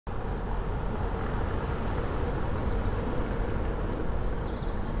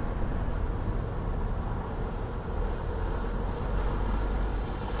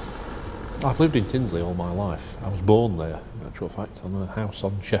I've lived in Tinsley all my life. I was born there, in actual fact, on a house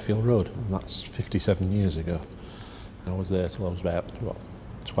on Sheffield Road, and that's 57 years ago. I was there till I was about,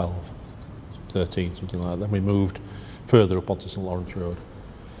 12, 13, something like that. Then we moved further up onto St Lawrence Road.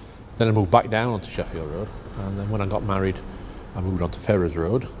 Then I moved back down onto Sheffield Road, and then when I got married, I moved on to Ferrers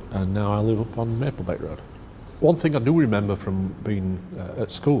Road, and now I live up on Maplebeck Road. One thing I do remember from being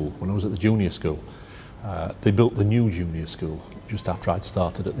at school, when I was at the junior school, they built the new junior school just after I'd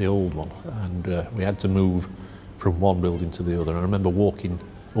started at the old one, and we had to move from one building to the other. And I remember walking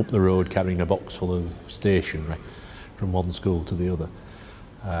up the road carrying a box full of stationery from one school to the other.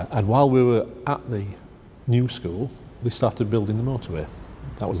 And while we were at the new school, they started building the motorway.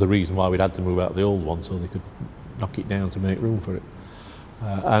 That was the reason why we'd had to move out of the old one, so they could knock it down to make room for it.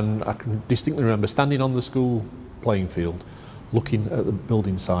 And I can distinctly remember standing on the school playing field, looking at the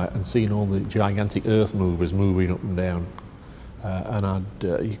building site and seeing all the gigantic earth movers moving up and down. And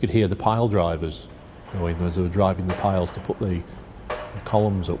you could hear the pile drivers going as they were driving the piles to put the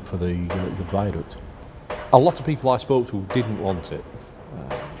columns up for the viaduct. A lot of people I spoke to didn't want it,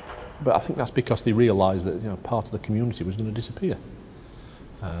 but I think that's because they realised that part of the community was going to disappear.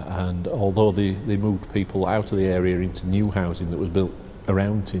 And although they moved people out of the area into new housing that was built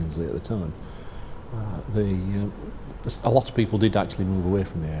around Tinsley at the time, a lot of people did actually move away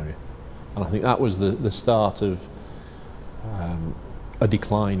from the area, and I think that was the start of a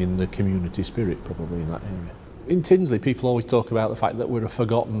decline in the community spirit probably in that area. In Tinsley, people always talk about the fact that we're a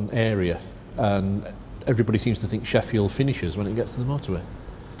forgotten area, and everybody seems to think Sheffield finishes when it gets to the motorway.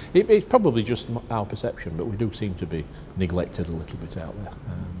 It's probably just our perception, but we do seem to be neglected a little bit out there.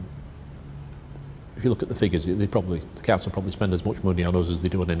 If you look at the figures, the council probably spend as much money on us as they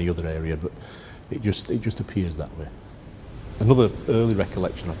do on any other area, but it just appears that way. Another early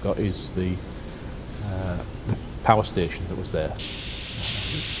recollection I've got is the power station that was there.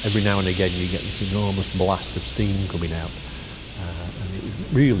 Every now and again you get this enormous blast of steam coming out, and it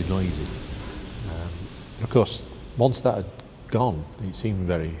was really noisy. And of course, once that had gone, it seemed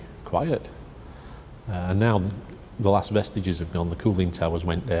very quiet. And now the last vestiges have gone. The cooling towers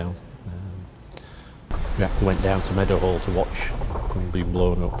went down. We actually went down to Meadowhall to watch them being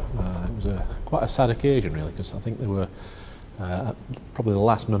blown up. It was quite a sad occasion really, because I think they were probably the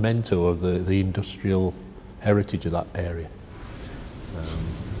last memento of the industrial heritage of that area.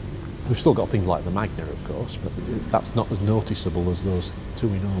 We've still got things like the Magna, of course, but that's not as noticeable as those two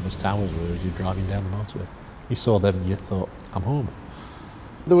enormous towers were as you're driving down the motorway. You saw them and you thought, I'm home.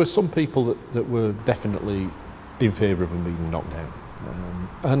 There were some people that were definitely in favour of them being knocked down.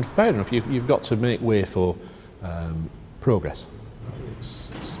 And fair enough, you've got to make way for progress. It's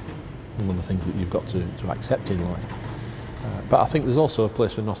one of the things that you've got to accept in life. But I think there's also a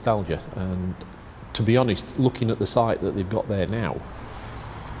place for nostalgia, and to be honest, looking at the site that they've got there now,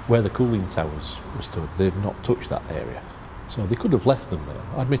 where the cooling towers were stood, they've not touched that area. So they could have left them there.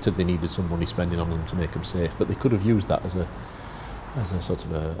 I admitted they needed some money spending on them to make them safe, but they could have used that as a sort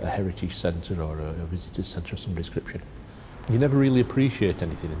of a heritage centre or a visitors centre of some description. You never really appreciate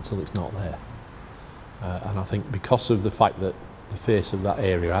anything until it's not there. And I think because of the fact that the face of that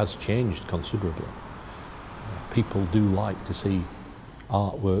area has changed considerably, people do like to see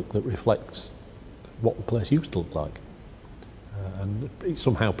artwork that reflects what the place used to look like. And it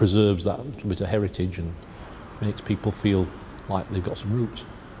somehow preserves that little bit of heritage and makes people feel like they've got some roots.